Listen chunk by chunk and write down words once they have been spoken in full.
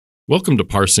Welcome to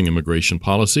Parsing Immigration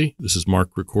Policy. This is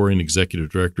Mark Krikorian, Executive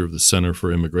Director of the Center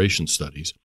for Immigration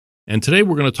Studies. And today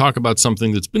we're going to talk about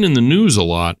something that's been in the news a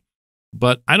lot,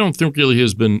 but I don't think really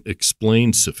has been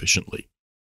explained sufficiently.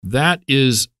 That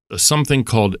is something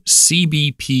called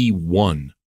CBP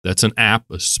One. That's an app,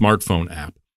 a smartphone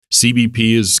app.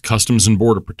 CBP is Customs and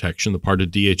Border Protection, the part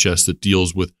of DHS that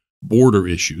deals with border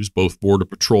issues, both Border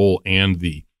Patrol and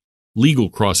the legal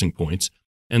crossing points.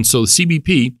 And so the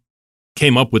CBP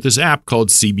came up with this app called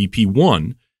CBP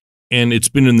One, and it's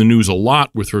been in the news a lot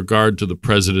with regard to the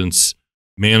president's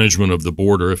management of the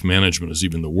border, if management is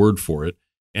even the word for it.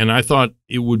 And I thought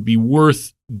it would be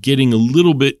worth getting a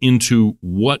little bit into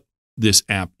what this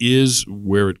app is,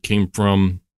 where it came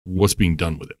from, what's being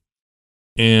done with it.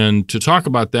 And to talk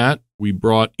about that, we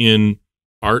brought in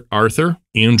Art Arthur.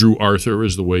 Andrew Arthur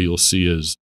is the way you'll see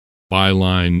his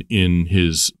byline in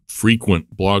his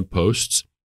frequent blog posts.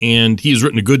 And he's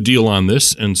written a good deal on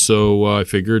this, and so I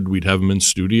figured we'd have him in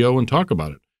studio and talk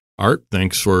about it. Art,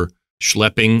 thanks for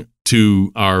schlepping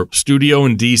to our studio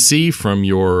in D.C. from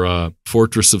your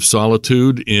fortress of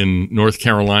solitude in North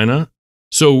Carolina.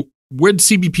 So where did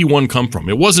CBP One come from?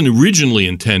 It wasn't originally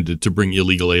intended to bring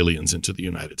illegal aliens into the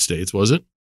United States, was it?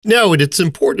 No, and it's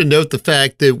important to note the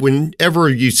fact that whenever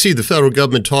you see the federal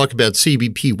government talk about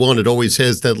CBP One, it always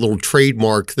has that little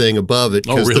trademark thing above it,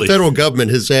 because the federal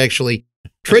government has actually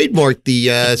trademarked the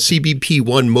CBP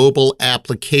One mobile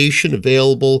application,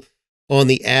 available on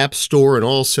the App Store and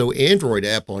also Android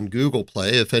app on Google Play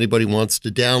if anybody wants to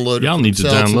download it. Yeah, I'll need to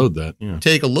download that. Yeah.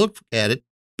 Take a look at it.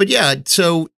 But yeah,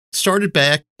 so started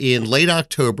back in late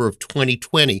October of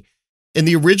 2020. And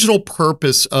the original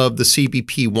purpose of the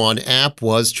CBP One app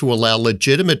was to allow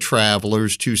legitimate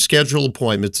travelers to schedule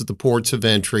appointments at the ports of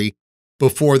entry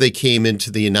before they came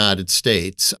into the United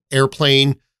States.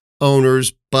 Airplane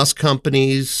owners, bus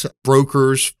companies,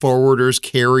 brokers, forwarders,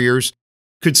 carriers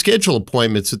could schedule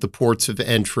appointments at the ports of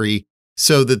entry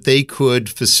so that they could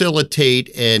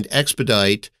facilitate and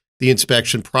expedite the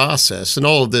inspection process. And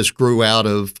all of this grew out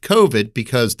of COVID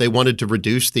because they wanted to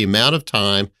reduce the amount of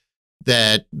time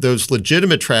that those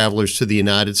legitimate travelers to the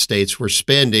United States were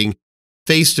spending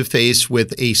face-to-face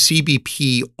with a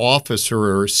CBP officer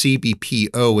or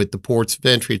CBPO at the ports of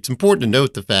entry. It's important to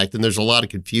note the fact, and there's a lot of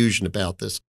confusion about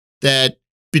this, that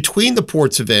between the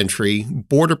ports of entry,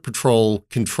 Border Patrol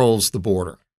controls the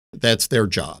border. That's their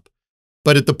job.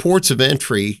 But at the ports of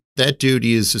entry, that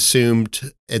duty is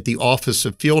assumed at the Office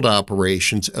of Field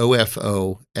Operations,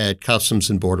 OFO, at Customs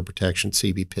and Border Protection,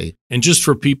 CBP. And just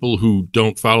for people who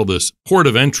don't follow this, port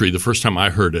of entry, the first time I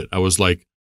heard it, I was like,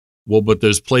 well, but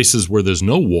there's places where there's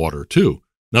no water too.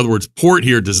 In other words, port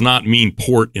here does not mean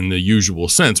port in the usual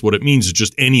sense. What it means is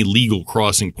just any legal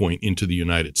crossing point into the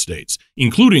United States,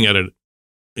 including at an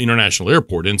international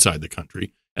airport inside the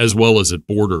country, as well as at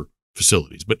border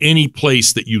facilities. But any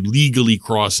place that you legally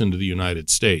cross into the United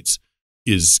States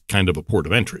is kind of a port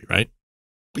of entry, right?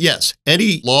 Yes.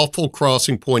 Any lawful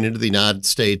crossing point into the United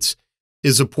States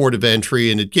is a port of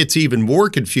entry, and it gets even more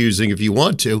confusing if you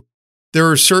want to. There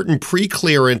are certain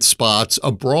pre-clearance spots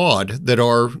abroad that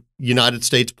are United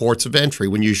States ports of entry.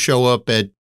 When you show up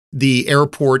at the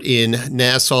airport in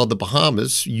Nassau, the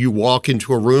Bahamas, you walk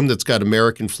into a room that's got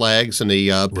American flags and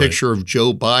a picture of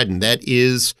Joe Biden. That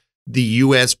is the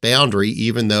U.S. boundary,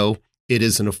 even though it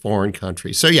is in a foreign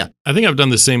country. So, yeah. I think I've done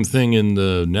the same thing in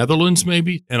the Netherlands,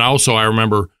 maybe. And also, I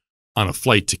remember on a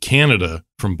flight to Canada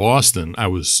from Boston, I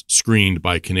was screened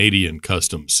by Canadian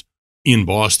customs in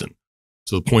Boston.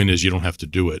 So the point is, you don't have to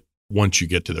do it once you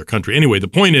get to their country. Anyway, the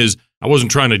point is, I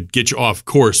wasn't trying to get you off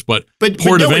course, but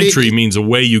port of entry means a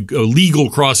legal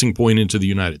crossing point into the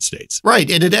United States. Right.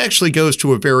 And it actually goes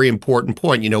to a very important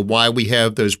point, why we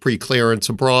have those pre-clearance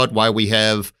abroad, why we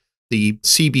have the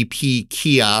CBP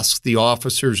kiosks, the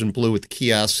officers in blue at the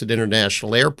kiosks at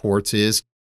international airports, is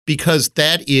because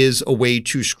that is a way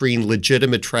to screen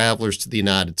legitimate travelers to the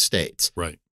United States.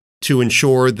 Right. To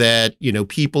ensure that,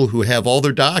 people who have all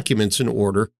their documents in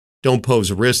order don't pose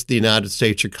a risk to the United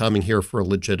States are coming here for a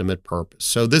legitimate purpose.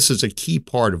 So this is a key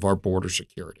part of our border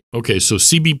security. Okay, so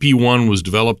CBP One was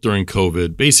developed during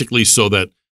COVID, basically so that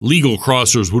legal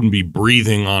crossers wouldn't be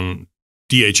breathing on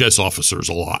DHS officers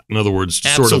a lot. In other words,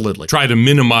 sort of try to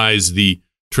minimize the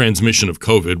transmission of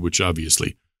COVID, which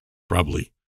obviously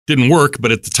probably didn't work,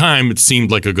 but at the time it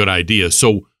seemed like a good idea.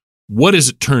 So what has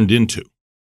it turned into?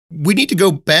 We need to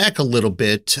go back a little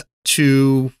bit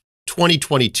to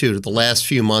 2022, to the last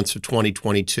few months of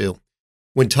 2022,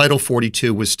 when Title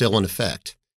 42 was still in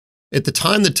effect. At the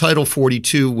time that Title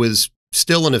 42 was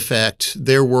still in effect,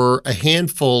 there were a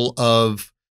handful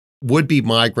of would-be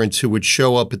migrants who would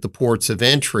show up at the ports of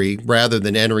entry rather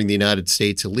than entering the United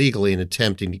States illegally and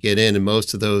attempting to get in. And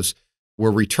most of those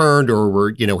were returned or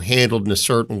were, handled in a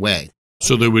certain way.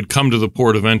 So they would come to the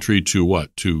port of entry to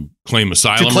what? To claim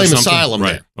asylum? To claim or something? asylum,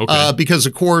 right? there. Okay. Because,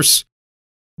 of course,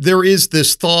 there is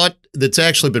this thought that's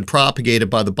actually been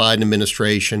propagated by the Biden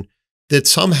administration that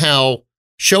somehow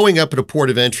showing up at a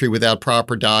port of entry without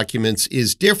proper documents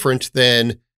is different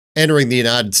than entering the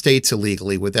United States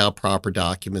illegally without proper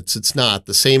documents. It's not.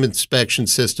 The same inspection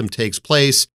system takes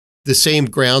place. The same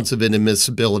grounds of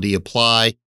inadmissibility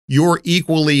apply. You're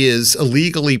equally as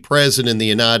illegally present in the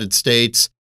United States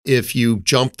if you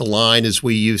jump the line, as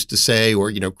we used to say,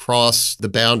 or, cross the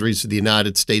boundaries of the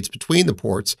United States between the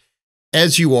ports,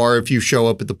 as you are if you show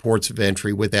up at the ports of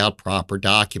entry without proper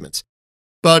documents.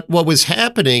 But what was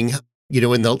happening,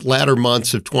 in the latter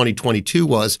months of 2022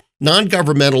 was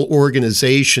non-governmental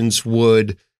organizations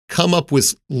would come up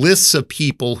with lists of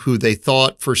people who they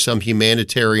thought for some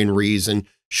humanitarian reason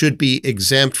should be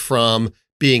exempt from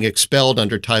being expelled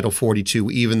under Title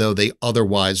 42, even though they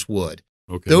otherwise would.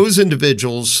 Okay. Those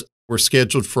individuals were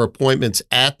scheduled for appointments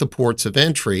at the ports of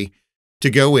entry to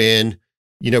go in,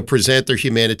 present their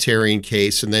humanitarian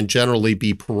case, and then generally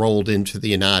be paroled into the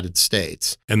United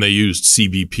States. And they used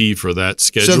CBP for that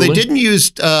scheduling? So they didn't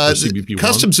use, CBP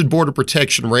Customs and Border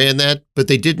Protection ran that, but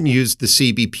they didn't use the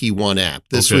CBP One app.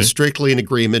 This was strictly an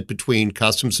agreement between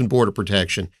Customs and Border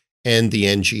Protection and the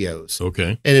NGOs.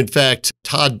 Okay. And in fact,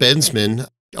 Todd Bensman,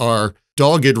 our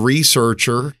dogged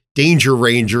researcher, Danger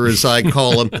Ranger, as I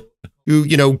call him,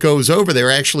 who, goes over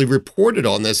there, actually reported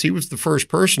on this. He was the first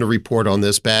person to report on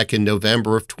this back in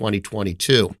November of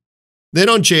 2022. Then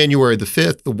on January the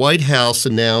 5th, the White House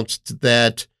announced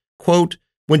that, quote,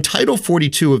 when Title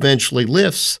 42 eventually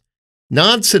lifts,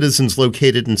 non-citizens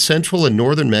located in central and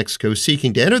northern Mexico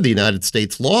seeking to enter the United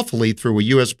States lawfully through a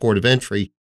U.S. port of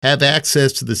entry have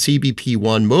access to the CBP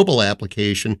One mobile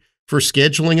application for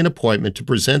scheduling an appointment to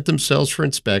present themselves for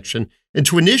inspection and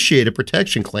to initiate a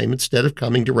protection claim instead of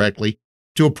coming directly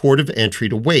to a port of entry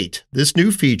to wait. This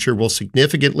new feature will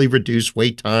significantly reduce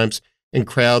wait times and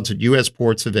crowds at U.S.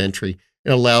 ports of entry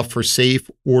and allow for safe,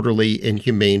 orderly, and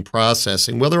humane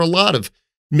processing. Well, there are a lot of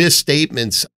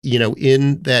misstatements,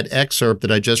 in that excerpt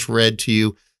that I just read to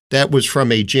you. That was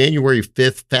from a January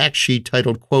 5th fact sheet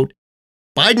titled, quote,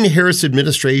 Biden-Harris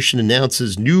administration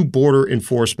announces new border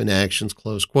enforcement actions,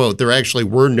 close quote. There actually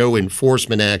were no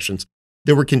enforcement actions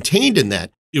that were contained in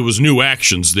that. It was new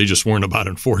actions. They just weren't about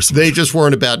enforcement. They just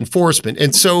weren't about enforcement.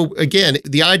 And so, again,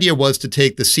 the idea was to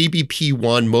take the CBP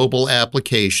One mobile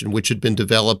application, which had been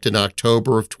developed in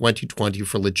October of 2020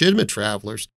 for legitimate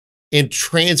travelers, and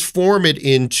transform it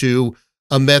into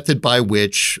a method by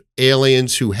which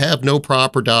aliens who have no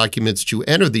proper documents to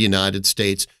enter the United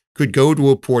States could go to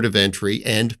a port of entry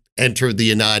and enter the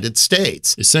United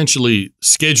States. Essentially,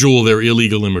 schedule their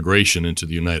illegal immigration into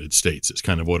the United States is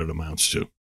kind of what it amounts to.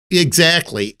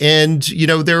 Exactly. And,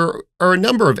 there are a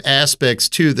number of aspects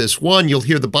to this. One, you'll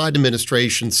hear the Biden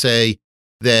administration say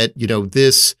that,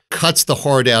 this cuts the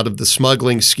heart out of the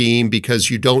smuggling scheme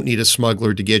because you don't need a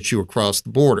smuggler to get you across the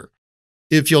border.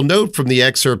 If you'll note from the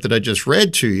excerpt that I just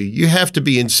read to you, you have to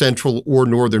be in central or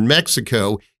northern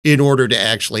Mexico in order to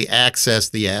actually access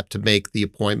the app to make the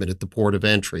appointment at the port of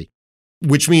entry,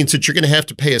 which means that you're going to have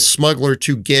to pay a smuggler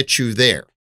to get you there.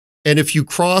 And if you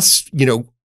cross,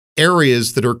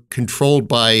 areas that are controlled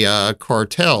by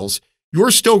cartels,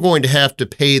 you're still going to have to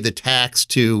pay the tax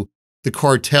to the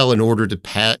cartel in order to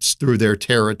pass through their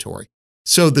territory.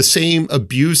 So the same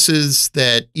abuses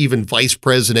that even Vice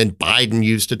President Biden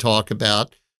used to talk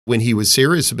about when he was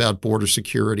serious about border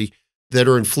security that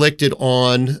are inflicted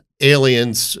on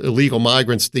aliens, illegal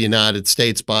migrants to the United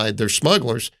States by their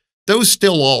smugglers, those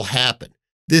still all happen.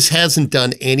 This hasn't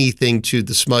done anything to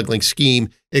the smuggling scheme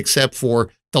except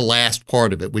for the last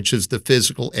part of it, which is the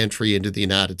physical entry into the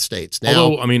United States. Now,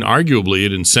 although, arguably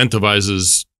it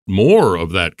incentivizes more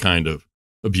of that kind of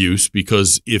abuse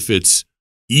because if it's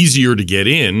easier to get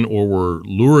in or we're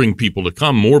luring people to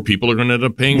come, more people are going to end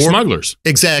up paying smugglers.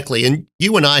 Exactly. And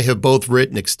you and I have both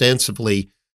written extensively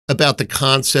about the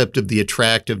concept of the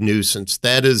attractive nuisance.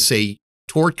 That is a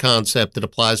tort concept that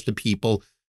applies to people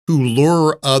who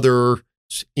lure others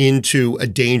into a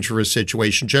dangerous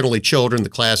situation. Generally children. The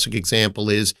classic example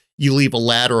is you leave a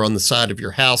ladder on the side of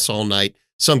your house all night.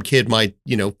 Some kid might,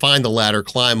 find the ladder,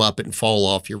 climb up it, and fall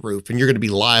off your roof, and you're going to be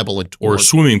liable in tort. Or a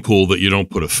swimming pool that you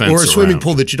don't put a fence around. Or a swimming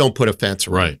pool that you don't put a fence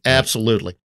around. Right.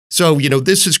 Absolutely. So,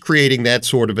 this is creating that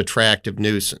sort of attractive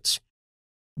nuisance.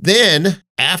 Then,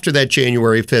 after that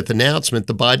January 5th announcement,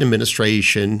 the Biden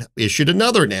administration issued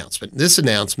another announcement. In this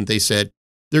announcement, they said,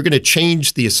 they're going to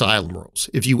change the asylum rules.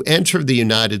 If you enter the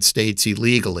United States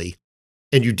illegally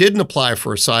and you didn't apply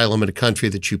for asylum in a country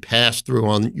that you passed through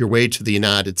on your way to the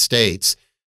United States,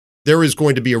 there is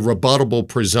going to be a rebuttable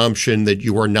presumption that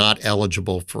you are not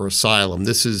eligible for asylum.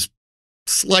 This is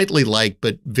slightly like,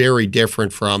 but very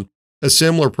different from a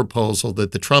similar proposal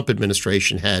that the Trump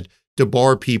administration had to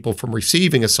bar people from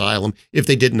receiving asylum if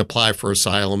they didn't apply for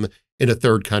asylum in a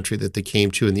third country that they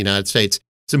came to in the United States.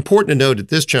 It's important to note at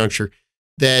this juncture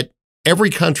that every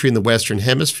country in the Western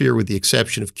Hemisphere, with the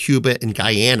exception of Cuba and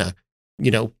Guyana,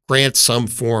 grants some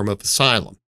form of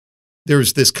asylum.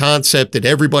 There's this concept that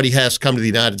everybody has to come to the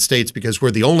United States because we're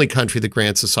the only country that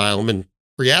grants asylum. In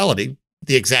reality,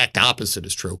 the exact opposite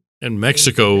is true. And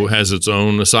Mexico has its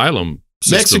own asylum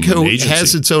system. Mexico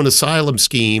has its own asylum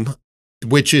scheme,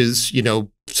 which is,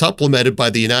 supplemented by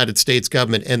the United States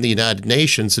government and the United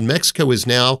Nations. And Mexico is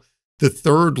now the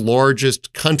third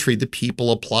largest country that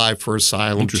people apply for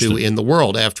asylum to in the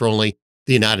world, after only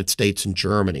the United States and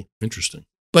Germany. Interesting.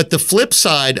 But the flip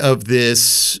side of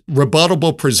this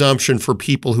rebuttable presumption for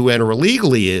people who enter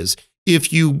illegally is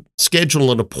if you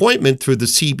schedule an appointment through the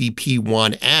CBP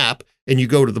One app and you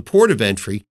go to the port of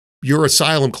entry, your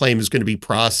asylum claim is going to be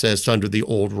processed under the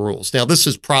old rules. Now, this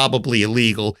is probably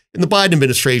illegal, and the Biden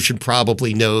administration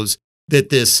probably knows that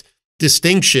this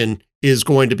distinction is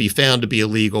going to be found to be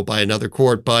illegal by another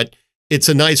court, but it's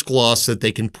a nice gloss that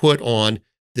they can put on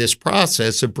this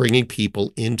process of bringing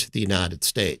people into the United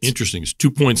States. Interesting. 2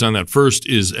 points on that. First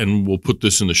is, and we'll put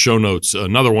this in the show notes,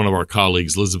 another one of our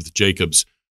colleagues, Elizabeth Jacobs,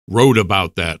 wrote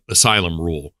about that asylum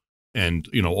rule and,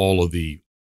 all of the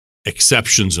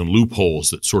exceptions and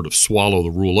loopholes that sort of swallow the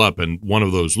rule up. And one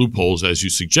of those loopholes, as you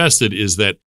suggested, is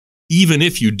that even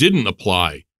if you didn't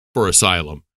apply for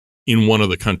asylum in one of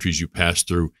the countries you passed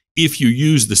through, if you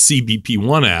use the CBP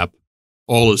One app,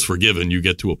 all is forgiven. You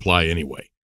get to apply anyway.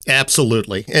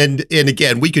 Absolutely. And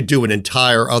again, we could do an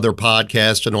entire other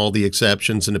podcast on all the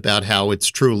exceptions and about how it's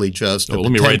truly just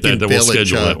let me write that. Then we'll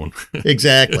schedule that one.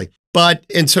 Exactly.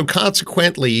 And so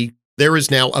consequently, there is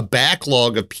now a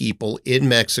backlog of people in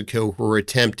Mexico who are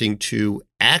attempting to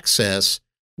access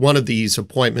one of these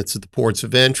appointments at the ports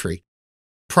of entry.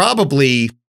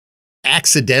 Probably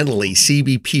accidentally,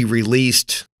 CBP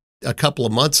released a couple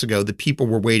of months ago that people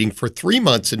were waiting for 3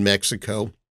 months in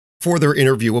Mexico for their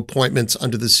interview appointments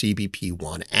under the CBP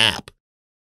One app.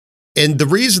 And the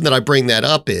reason that I bring that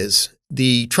up is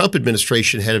the Trump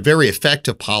administration had a very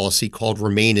effective policy called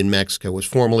Remain in Mexico. It was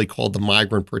formerly called the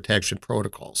Migrant Protection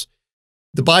Protocols.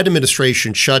 The Biden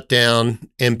administration shut down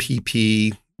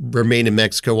MPP, Remain in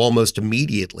Mexico, almost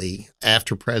immediately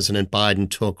after President Biden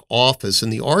took office.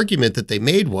 And the argument that they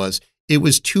made was it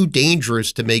was too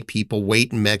dangerous to make people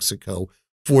wait in Mexico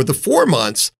for the 4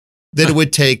 months that it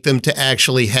would take them to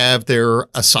actually have their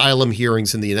asylum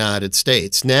hearings in the United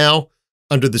States. Now,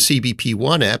 under the CBP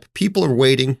One app, people are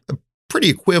waiting a pretty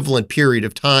equivalent period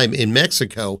of time in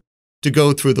Mexico to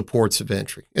go through the ports of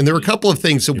entry. And there are a couple of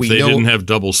things that we know. If they didn't have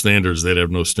double standards, they'd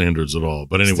have no standards at all.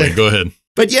 But anyway, go ahead.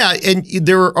 But yeah, and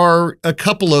there are a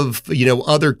couple of,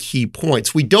 other key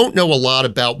points. We don't know a lot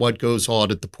about what goes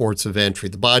on at the ports of entry.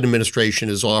 The Biden administration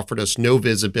has offered us no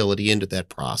visibility into that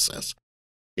process.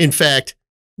 In fact,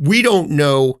 we don't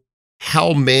know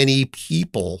how many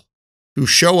people who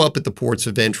show up at the ports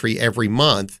of entry every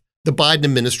month the Biden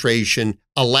administration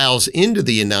allows into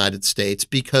the United States,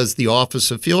 because the Office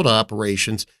of Field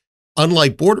Operations,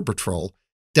 unlike Border Patrol,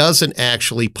 doesn't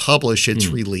actually publish its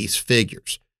release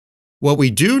figures. What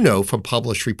we do know from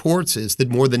published reports is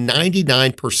that more than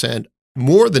 99%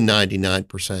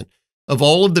 of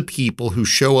all of the people who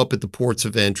show up at the ports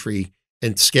of entry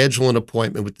and schedule an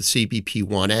appointment with the CBP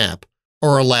One app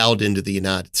are allowed into the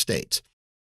United States.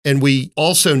 And we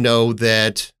also know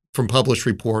that from published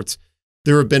reports,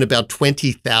 there have been about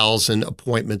 20,000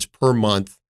 appointments per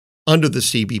month under the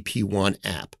CBP One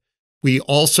app. We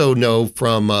also know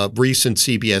from a recent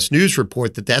CBS News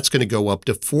report that that's going to go up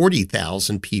to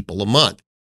 40,000 people a month.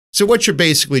 So what you're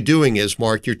basically doing is,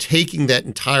 Mark, you're taking that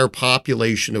entire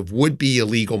population of would-be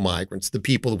illegal migrants, the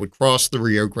people that would cross the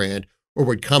Rio Grande or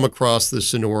would come across the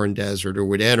Sonoran Desert or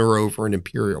would enter over an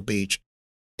Imperial Beach,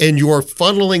 and you're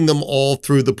funneling them all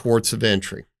through the ports of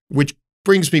entry, which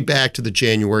brings me back to the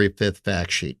January 5th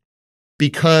fact sheet,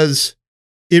 because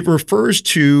it refers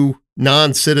to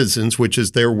non-citizens, which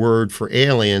is their word for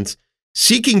aliens,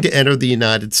 seeking to enter the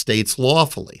United States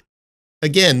lawfully.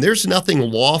 Again, there's nothing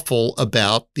lawful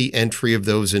about the entry of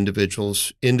those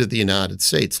individuals into the United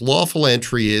States. Lawful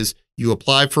entry is you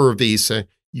apply for a visa,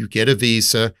 you get a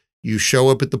visa, you show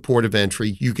up at the port of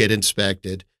entry, you get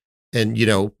inspected, and,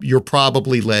 you're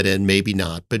probably let in, maybe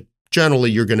not, but generally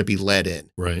you're going to be let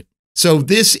in. Right. So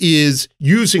this is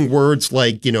using words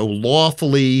like,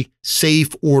 lawfully, safe,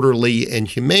 orderly, and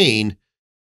humane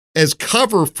as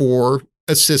cover for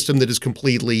a system that is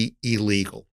completely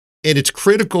illegal. And it's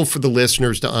critical for the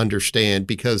listeners to understand,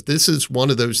 because this is one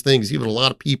of those things even a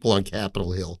lot of people on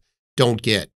Capitol Hill don't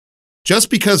get. Just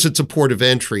because it's a port of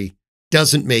entry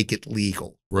doesn't make it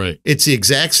legal. Right. It's the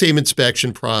exact same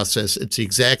inspection process. It's the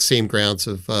exact same grounds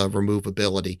of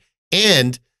removability.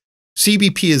 And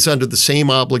CBP is under the same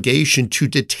obligation to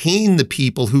detain the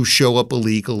people who show up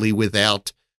illegally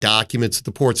without documents at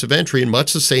the ports of entry in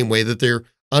much the same way that they're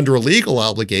under a legal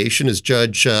obligation, as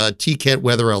Judge T. Kent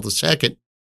Wetherell II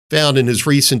found in his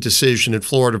recent decision in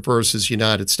Florida versus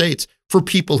United States for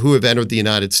people who have entered the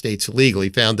United States illegally.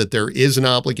 He found that there is an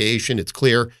obligation. It's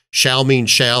clear. Shall means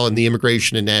shall in the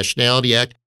Immigration and Nationality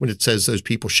Act when it says those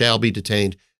people shall be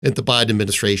detained, and the Biden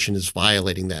administration is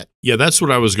violating that. Yeah, that's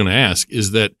what I was going to ask,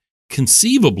 is that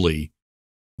conceivably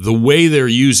the way they're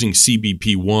using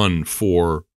CBP One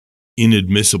for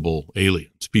inadmissible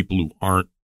aliens, people who aren't,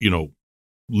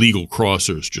 legal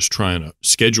crossers just trying to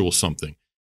schedule something,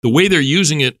 the way they're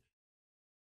using it,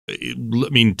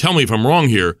 tell me if I'm wrong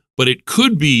here, but it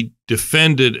could be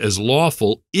defended as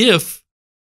lawful if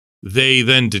they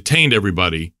then detained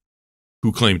everybody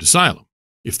who claimed asylum,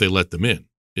 if they let them in.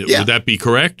 Yeah. Would that be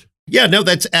correct? Yeah, no,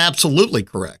 that's absolutely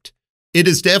correct. It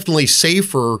is definitely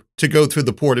safer to go through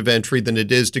the port of entry than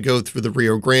it is to go through the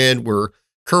Rio Grande, where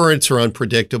currents are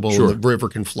unpredictable Sure. and the river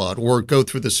can flood, or go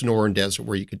through the Sonoran Desert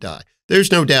where you could die.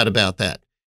 There's no doubt about that.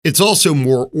 It's also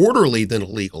more orderly than a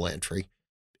legal entry.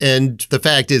 And the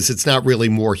fact is, it's not really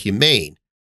more humane.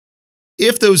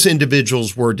 If those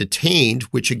individuals were detained,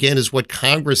 which again is what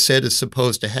Congress said is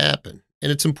supposed to happen,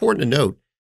 and it's important to note,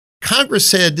 Congress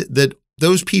said that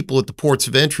those people at the ports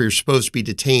of entry are supposed to be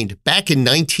detained back in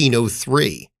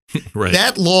 1903. Right.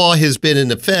 That law has been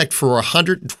in effect for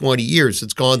 120 years.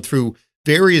 It's gone through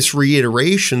various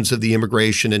reiterations of the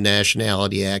Immigration and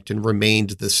Nationality Act and remained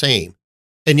the same.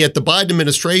 And yet the Biden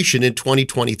administration in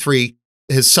 2023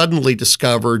 has suddenly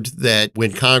discovered that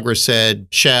when Congress said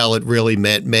shall, it really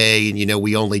meant may, and,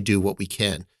 we only do what we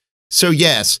can. So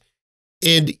yes,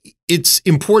 and it's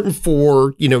important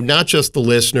for, not just the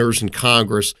listeners and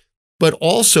Congress, but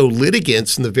also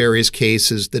litigants in the various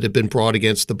cases that have been brought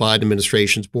against the Biden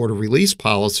administration's border release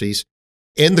policies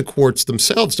and the courts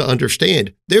themselves to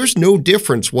understand there's no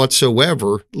difference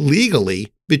whatsoever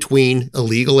legally between a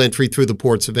legal entry through the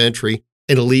ports of entry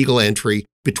and a legal entry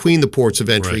between the ports of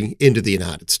entry into the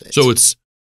United States. So it's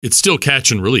still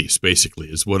catch and release, basically,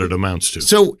 is what it amounts to.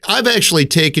 So I've actually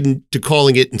taken to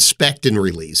calling it inspect and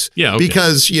release. Yeah, okay.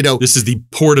 Because, this is the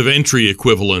port of entry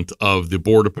equivalent of the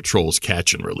Border Patrol's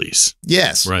catch and release.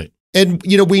 Yes. Right. And,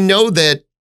 we know that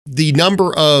the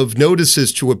number of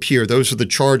notices to appear, those are the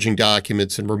charging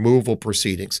documents and removal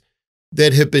proceedings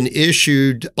that have been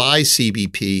issued by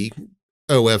CBP,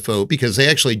 OFO, because they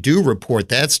actually do report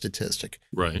that statistic,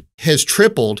 right, has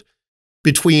tripled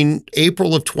between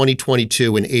April of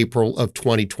 2022 and April of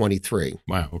 2023.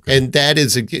 Wow. Okay. And that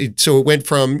is, so it went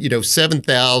from,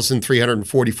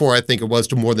 7,344, I think it was,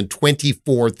 to more than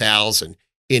 24,000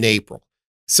 in April.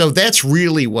 So that's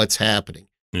really what's happening.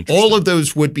 All of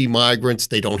those would-be migrants,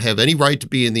 they don't have any right to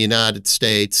be in the United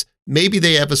States. Maybe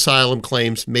they have asylum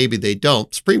claims, maybe they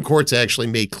don't. Supreme Court's actually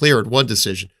made clear in one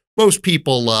decision, most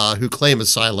people who claim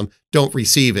asylum don't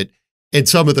receive it, and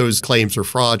some of those claims are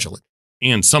fraudulent.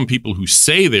 And some people who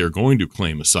say they're going to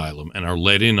claim asylum and are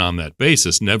let in on that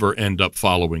basis never end up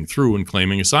following through and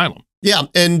claiming asylum. Yeah,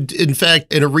 and in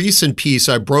fact, in a recent piece,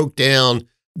 I broke down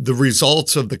the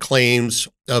results of the claims,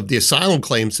 of the asylum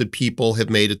claims that people have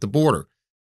made at the border.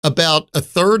 About a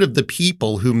third of the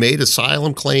people who made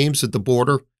asylum claims at the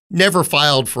border never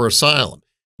filed for asylum.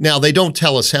 Now, they don't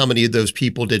tell us how many of those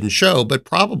people didn't show, but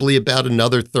probably about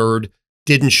another third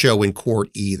didn't show in court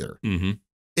either. Mm-hmm.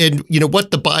 And, what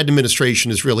the Biden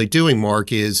administration is really doing,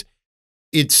 Mark, is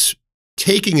it's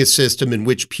taking a system in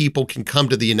which people can come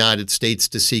to the United States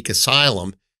to seek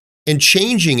asylum and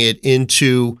changing it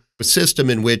into a system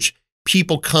in which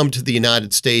people come to the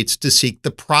United States to seek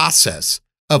the process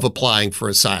of applying for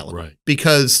asylum. Right.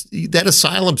 Because that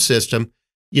asylum system,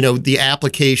 the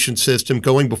application system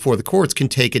going before the courts can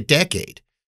take a decade.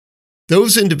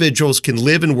 Those individuals can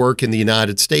live and work in the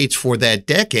United States for that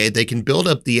decade. They can build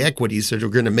up the equities that are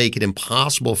going to make it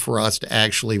impossible for us to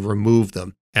actually remove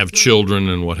them. Have children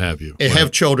and what have you. And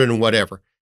have children and whatever.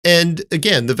 And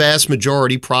again, the vast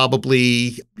majority,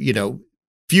 probably,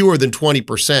 fewer than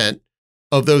 20%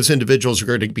 of those individuals are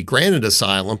going to be granted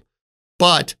asylum.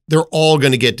 But they're all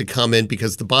going to get to come in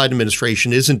because the Biden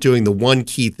administration isn't doing the one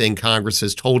key thing Congress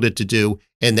has told it to do,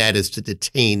 and that is to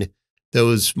detain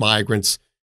those migrants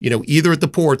either at the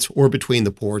ports or between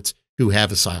the ports who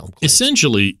have asylum claims.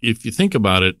 Essentially, if you think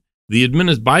about it, the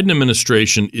Biden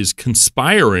administration is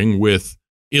conspiring with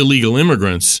illegal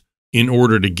immigrants in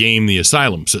order to game the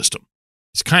asylum system.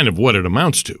 It's kind of what it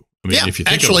amounts to. I mean, if you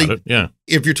think about it,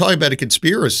 if you're talking about a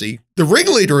conspiracy, the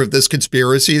ringleader of this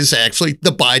conspiracy is actually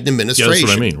the Biden administration. Yeah, that's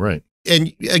what I mean, right.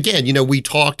 And again, we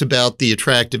talked about the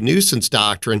attractive nuisance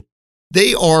doctrine.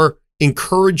 They are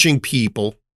encouraging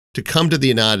people to come to the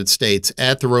United States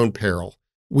at their own peril.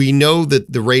 We know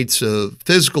that the rates of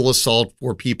physical assault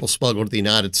for people smuggled to the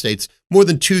United States, more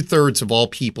than 2/3 of all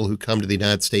people who come to the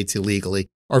United States illegally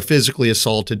are physically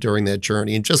assaulted during that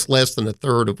journey, and just less than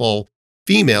 1/3 of all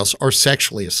females are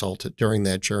sexually assaulted during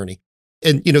that journey.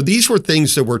 And, these were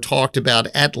things that were talked about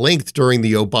at length during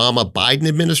the Obama-Biden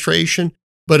administration,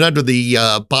 but under the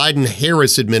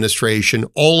Biden-Harris administration,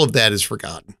 all of that is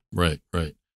forgotten. Right.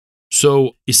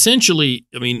 So essentially,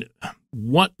 I mean,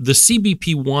 what the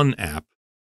CBP One app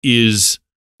is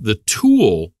the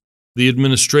tool the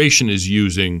administration is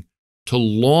using to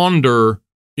launder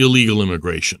illegal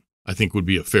immigration, I think would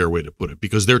be a fair way to put it,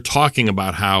 because they're talking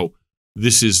about how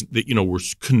this is, we're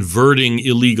converting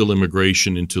illegal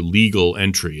immigration into legal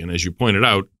entry. And as you pointed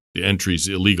out, the entry is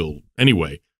illegal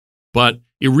anyway. But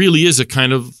it really is a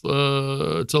kind of,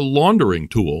 it's a laundering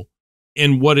tool.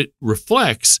 And what it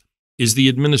reflects is the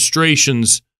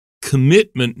administration's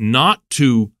commitment not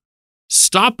to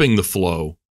stopping the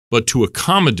flow, but to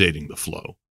accommodating the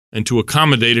flow, and to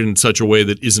accommodate it in such a way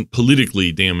that isn't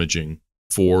politically damaging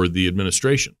for the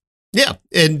administration. Yeah.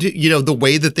 And, the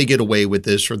way that they get away with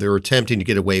this, or they're attempting to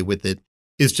get away with it,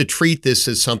 is to treat this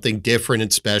as something different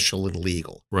and special and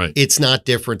legal. Right. It's not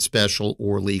different, special,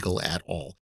 or legal at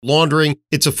all. Laundering,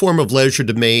 it's a form of leisure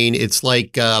domain. It's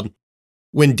like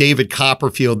when David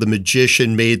Copperfield, the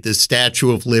magician, made the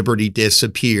Statue of Liberty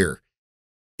disappear.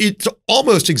 It's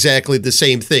almost exactly the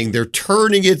same thing. They're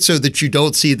turning it so that you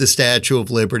don't see the Statue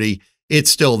of Liberty. It's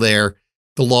still there.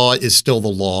 The law is still the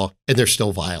law, and they're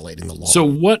still violating the law.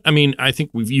 So I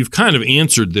think you've kind of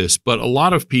answered this, but a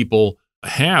lot of people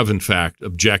have, in fact,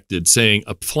 objected, saying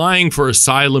applying for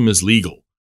asylum is legal.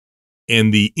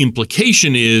 And the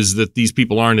implication is that these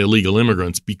people aren't illegal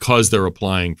immigrants because they're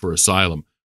applying for asylum.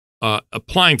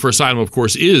 Applying for asylum, of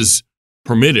course, is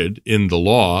permitted in the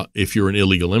law if you're an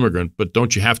illegal immigrant, but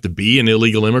don't you have to be an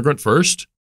illegal immigrant first?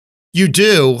 You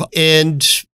do. And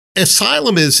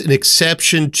asylum is an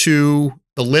exception to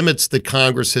the limits that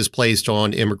Congress has placed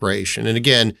on immigration. And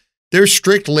again, there's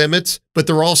strict limits, but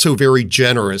they're also very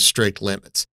generous strict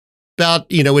limits. About,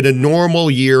 in a normal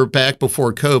year back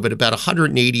before COVID, about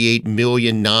 188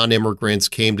 million non-immigrants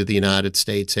came to the United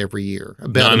States every year.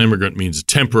 Non-immigrant means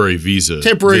temporary visa.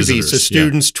 Temporary visitors, visa,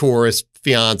 students, tourists,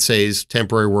 fiancés,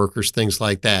 temporary workers, things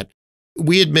like that.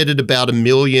 We admitted about 1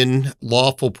 million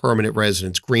lawful permanent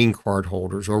residents, green card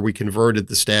holders, or we converted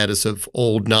the status of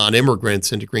old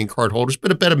non-immigrants into green card holders,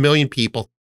 but about 1 million people,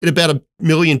 and about 1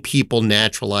 million people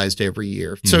naturalized every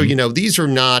year. Mm-hmm. So, these are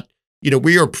not,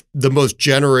 we are the most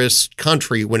generous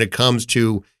country when it comes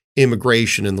to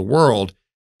immigration in the world.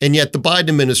 And yet the Biden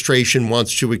administration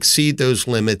wants to exceed those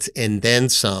limits and then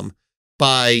some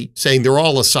by saying they're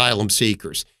all asylum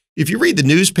seekers. If you read the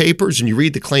newspapers and you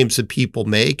read the claims that people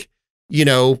make,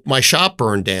 my shop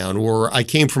burned down, or I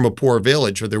came from a poor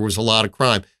village, or there was a lot of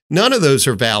crime. None of those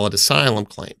are valid asylum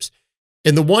claims.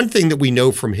 And the one thing that we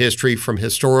know from history, from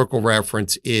historical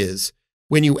reference, is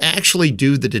when you actually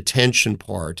do the detention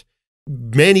part,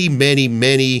 many, many,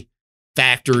 many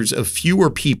factors of fewer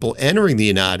people entering the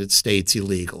United States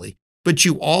illegally, but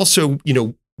you also,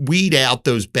 weed out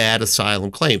those bad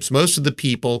asylum claims. Most of the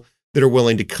people that are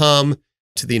willing to come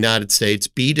to the United States,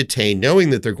 be detained, knowing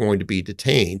that they're going to be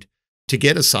detained, to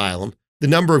get asylum, the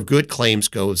number of good claims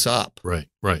goes up. Right.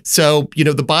 So, the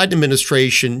Biden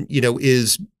administration,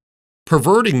 is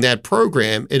perverting that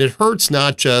program, and it hurts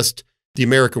not just the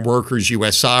American workers,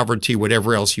 U.S. sovereignty,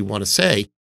 whatever else you want to say.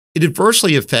 It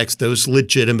adversely affects those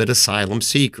legitimate asylum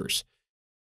seekers.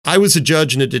 I was a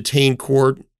judge in a detained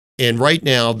court, and right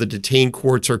now the detained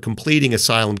courts are completing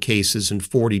asylum cases in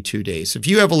 42 days. If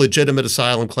you have a legitimate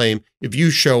asylum claim, if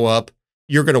you show up,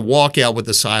 you're going to walk out with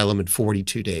asylum in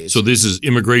 42 days. So this is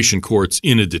immigration courts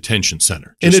in a detention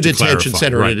center. In a detention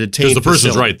center, right. In a detained Because the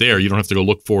person's facility. right there. You don't have to go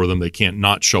look for them. They can't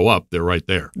not show up. They're right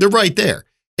there. They're right there.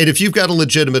 And if you've got a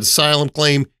legitimate asylum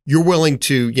claim, you're willing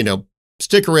to,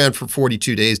 stick around for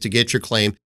 42 days to get your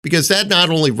claim, because that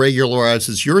not only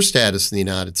regularizes your status in the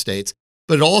United States,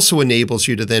 but it also enables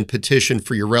you to then petition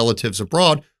for your relatives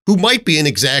abroad who might be in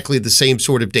exactly the same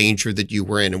sort of danger that you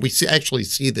were in. And we actually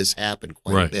see this happen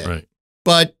quite a bit. Right.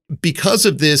 But because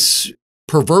of this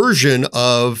perversion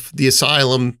of the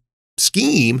asylum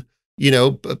scheme,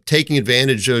 taking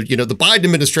advantage of, the Biden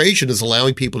administration is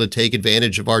allowing people to take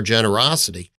advantage of our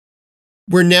generosity.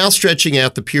 We're now stretching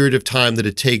out the period of time that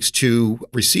it takes to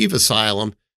receive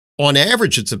asylum. On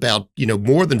average, it's about,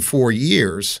 more than 4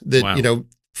 years that, Wow.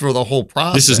 For the whole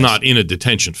process. This is not in a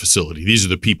detention facility. These are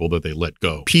the people that they let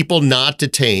go. People not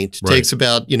detained Right. takes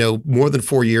about, more than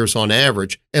 4 years on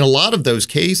average. And a lot of those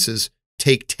cases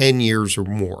take 10 years or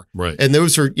more. Right. And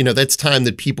those are, that's time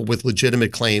that people with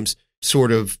legitimate claims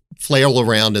sort of flail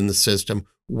around in the system,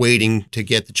 waiting to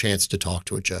get the chance to talk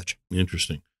to a judge.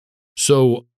 Interesting.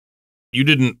 So you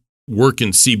didn't work in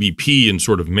CBP and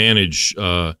sort of manage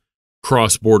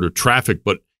cross-border traffic,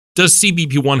 but does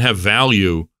CBP One have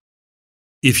value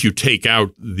if you take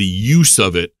out the use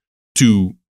of it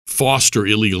to foster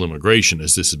illegal immigration,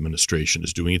 as this administration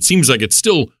is doing? It seems like it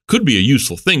still could be a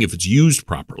useful thing if it's used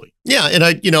properly. Yeah, and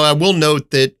I will note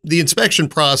that the inspection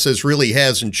process really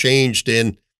hasn't changed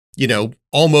in,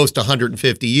 almost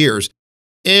 150 years.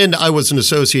 And I was an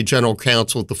associate general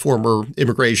counsel at the former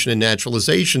Immigration and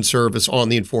Naturalization Service on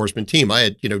the enforcement team. I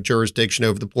had, jurisdiction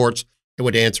over the ports. I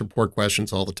would answer port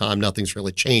questions all the time. Nothing's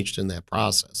really changed in that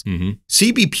process. Mm-hmm.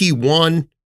 CBP One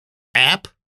app,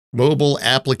 mobile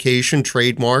application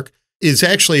trademark, is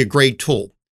actually a great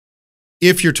tool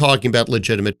if you're talking about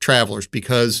legitimate travelers,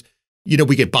 because,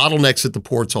 we get bottlenecks at the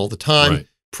ports all the time. Right.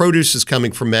 Produce is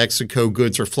coming from Mexico.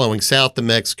 Goods are flowing south to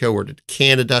Mexico or to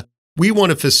Canada. We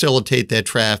want to facilitate that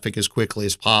traffic as quickly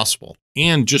as possible.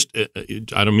 And just,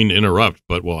 I don't mean to interrupt,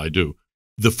 but I do.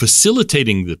 The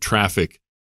facilitating the traffic,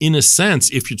 in a sense,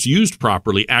 if it's used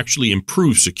properly, actually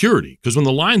improves security. Because when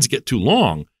the lines get too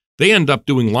long, they end up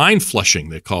doing line flushing,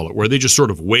 they call it, where they just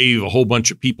sort of wave a whole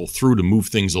bunch of people through to move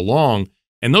things along.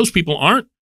 And those people aren't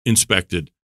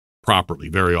inspected properly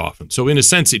very often. So in a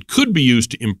sense, it could be used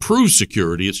to improve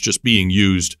security. It's just being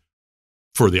used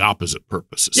for the opposite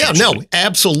purpose. Yeah, no,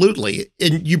 absolutely.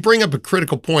 And you bring up a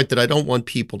critical point that I don't want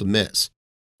people to miss.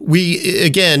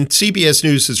 CBS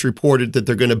News has reported that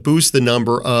they're going to boost the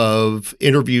number of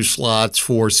interview slots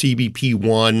for CBP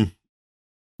One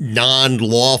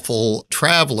non-lawful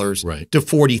travelers Right. to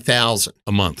 40,000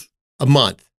 A month. a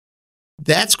month.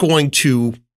 That's going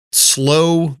to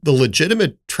slow the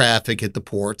legitimate traffic at the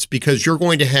ports, because you're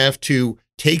going to have to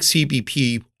take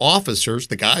CBP officers,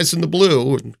 the guys in the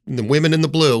blue and the women in the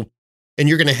blue, and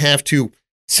you're going to have to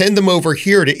send them over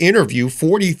here to interview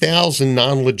 40,000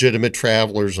 non-legitimate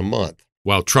travelers a month.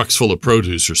 While trucks full of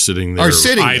produce are sitting there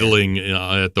idling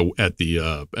at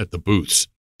the booths.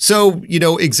 So,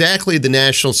 exactly the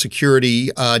national security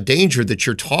danger that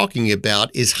you're talking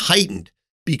about is heightened,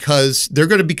 because they're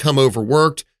going to become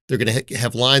overworked. They're going to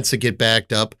have lines that get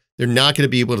backed up. They're not going to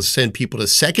be able to send people to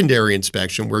secondary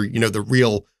inspection where, the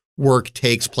real work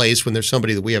takes place when there's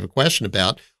somebody that we have a question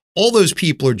about. All those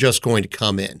people are just going to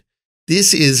come in.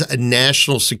 This is a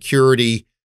national security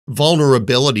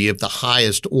vulnerability of the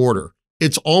highest order.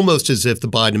 It's almost as if the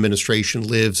Biden administration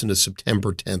lives in a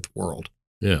September 10th world.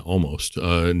 Yeah, almost.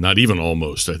 Not even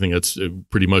almost. I think that's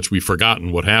pretty much, we've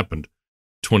forgotten what happened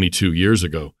 22 years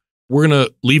ago. We're going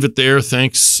to leave it there.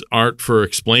 Thanks, Art, for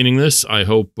explaining this. I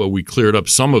hope we cleared up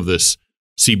some of this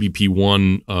CBP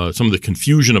One, some of the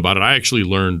confusion about it. I actually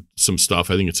learned some stuff.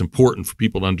 I think it's important for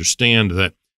people to understand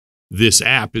that this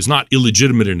app is not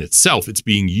illegitimate in itself. It's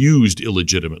being used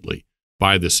illegitimately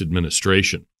by this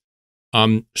administration.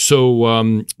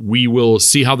 So we will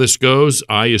see how this goes.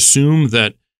 I assume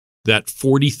that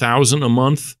 40,000 a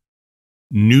month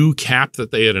new cap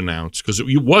that they had announced, because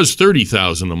it was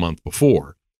 30,000 a month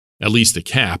before, at least the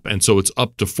cap, and so it's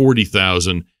up to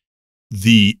 40,000.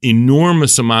 The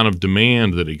enormous amount of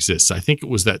demand that exists, I think it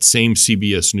was that same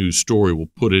CBS News story, we'll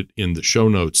put it in the show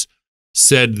notes,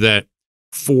 said that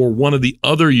for one of the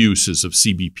other uses of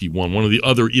CBP One, one of the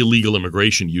other illegal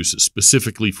immigration uses,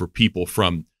 specifically for people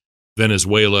from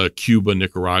Venezuela, Cuba,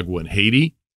 Nicaragua, and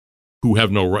Haiti, who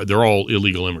have no right, they're all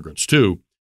illegal immigrants too,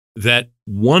 that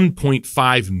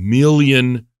 1.5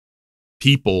 million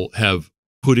people have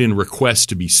put in requests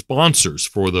to be sponsors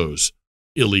for those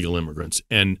illegal immigrants.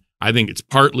 And I think it's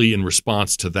partly in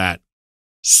response to that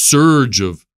surge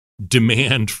of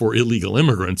demand for illegal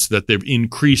immigrants that they've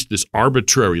increased this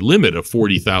arbitrary limit of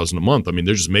 40,000 a month. I mean,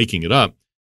 they're just making it up.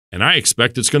 And I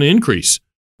expect it's going to increase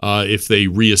if they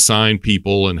reassign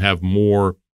people and have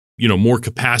more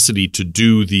capacity to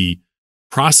do the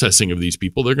processing of these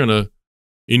people. They're going to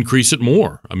increase it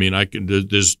more. I mean,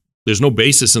 there's no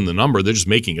basis in the number. They're just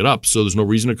making it up. So there's no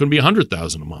reason it couldn't be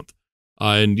 100,000 a month.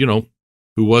 And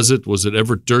who was it? Was it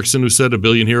Everett Dirksen who said $1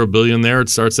 billion here, $1 billion there? It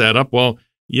starts to add up. Well,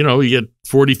 you get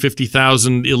 40,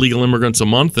 50,000 illegal immigrants a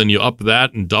month, and you up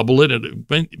that and double it, and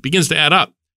it begins to add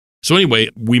up. So anyway,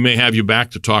 we may have you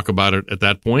back to talk about it at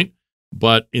that point.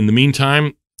 But in the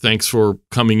meantime, thanks for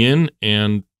coming in.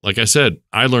 And like I said,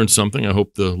 I learned something. I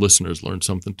hope the listeners learned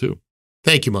something too.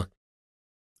 Thank you, Mark.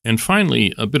 And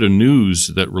finally, a bit of news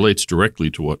that relates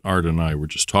directly to what Art and I were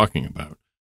just talking about.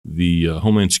 The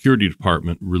Homeland Security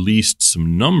Department released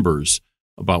some numbers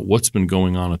about what's been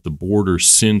going on at the border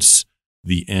since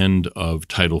the end of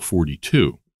Title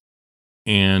 42.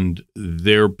 And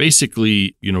they're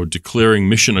basically, declaring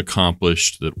mission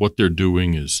accomplished, that what they're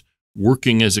doing is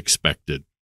working as expected.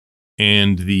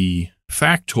 And the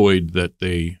factoid that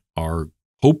they are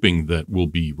hoping that will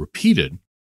be repeated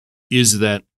is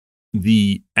that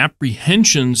the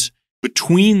apprehensions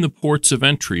between the ports of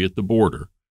entry at the border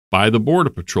by the Border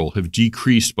Patrol have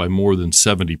decreased by more than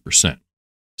 70%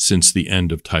 since the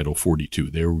end of Title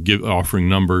 42. They were offering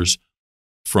numbers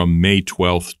from May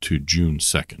 12th to June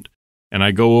 2nd. And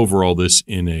I go over all this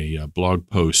in a blog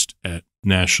post at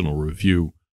National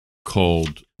Review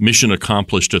called Mission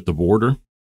Accomplished at the Border.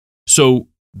 So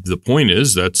the point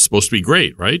is that's supposed to be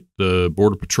great, right? The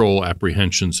Border Patrol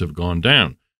apprehensions have gone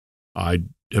down. I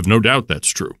have no doubt that's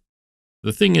true.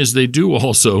 The thing is, they do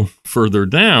also further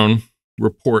down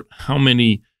report how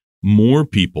many more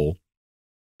people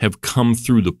have come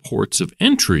through the ports of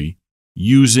entry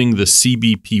using the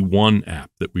CBP One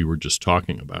app that we were just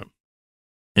talking about.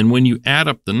 And when you add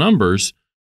up the numbers,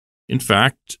 in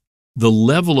fact, the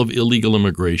level of illegal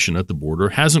immigration at the border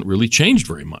hasn't really changed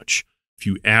very much. If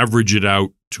you average it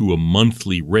out to a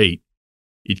monthly rate,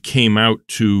 it came out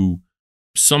to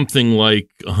something like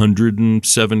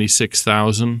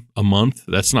 176,000 a month.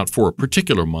 That's not for a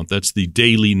particular month. That's the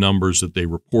daily numbers that they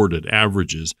reported,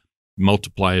 averages.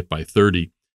 Multiply it by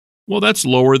 30. Well, that's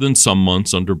lower than some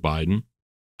months under Biden,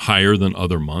 higher than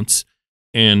other months,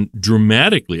 and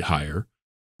dramatically higher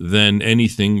than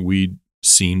anything we'd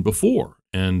seen before.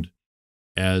 And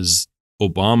as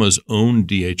Obama's own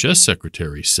DHS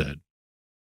secretary said,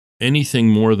 anything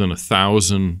more than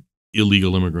 1,000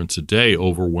 illegal immigrants a day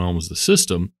overwhelms the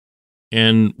system.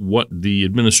 And what the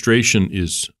administration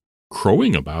is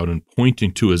crowing about and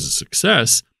pointing to as a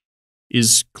success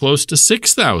is close to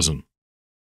 6,000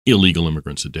 illegal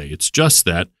immigrants a day. It's just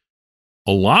that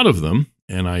a lot of them,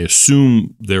 and I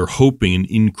assume they're hoping an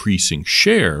increasing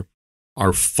share,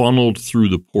 are funneled through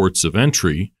the ports of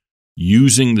entry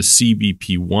using the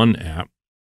CBP One app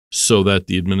so that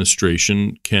the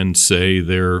administration can say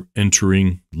they're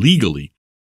entering legally,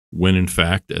 when in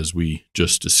fact, as we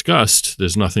just discussed,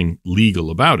 there's nothing legal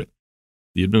about it.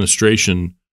 The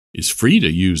administration is free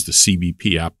to use the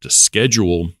CBP app to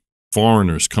schedule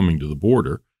foreigners coming to the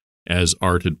border. As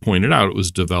Art had pointed out, it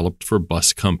was developed for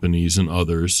bus companies and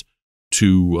others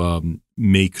to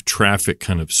make traffic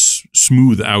kind of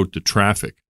smooth out the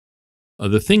traffic.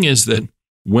 The thing is that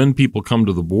when people come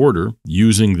to the border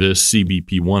using this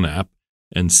CBP One app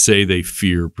and say they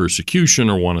fear persecution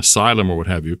or want asylum or what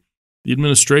have you, the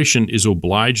administration is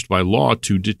obliged by law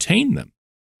to detain them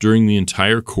during the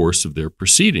entire course of their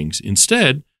proceedings.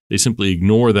 Instead, they simply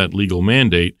ignore that legal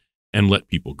mandate and let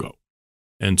people go.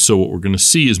 And so what we're going to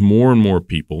see is more and more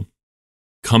people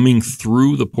coming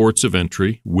through the ports of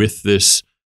entry with this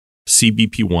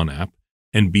CBP One app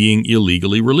and being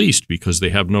illegally released because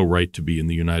they have no right to be in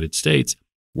the United States.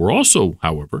 We're also,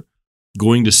 however,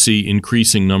 going to see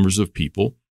increasing numbers of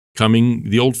people coming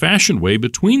the old-fashioned way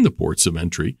between the ports of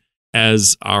entry.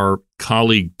 As our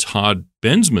colleague Todd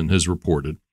Bensman has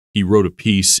reported, he wrote a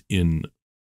piece in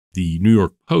the New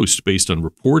York Post based on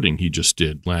reporting he just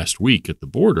did last week at the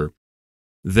border,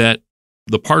 that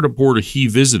the part of border he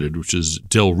visited, which is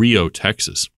Del Rio,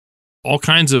 Texas, all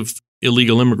kinds of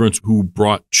illegal immigrants who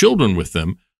brought children with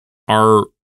them are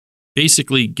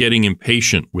basically getting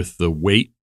impatient with the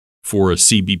wait for a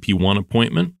CBP One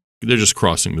appointment. They're just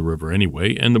crossing the river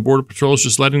anyway, and the Border Patrol is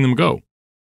just letting them go.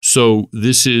 So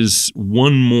this is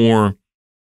one more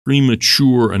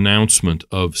premature announcement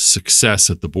of success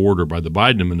at the border by the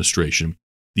Biden administration.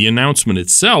 The announcement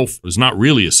itself is not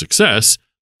really a success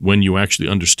when you actually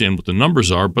understand what the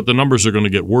numbers are, but the numbers are going to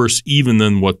get worse even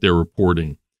than what they're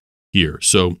reporting here.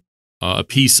 So a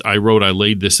piece I wrote, I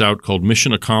laid this out, called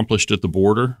Mission Accomplished at the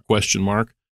Border, ?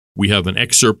 We have an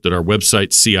excerpt at our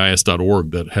website,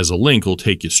 cis.org, that has a link. Will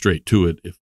take you straight to it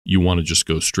if you want to just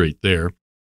go straight there.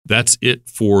 That's it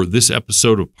for this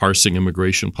episode of Parsing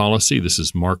Immigration Policy. This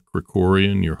is Mark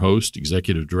Krikorian, your host,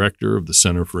 Executive Director of the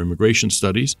Center for Immigration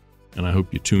Studies, and I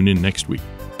hope you tune in next week.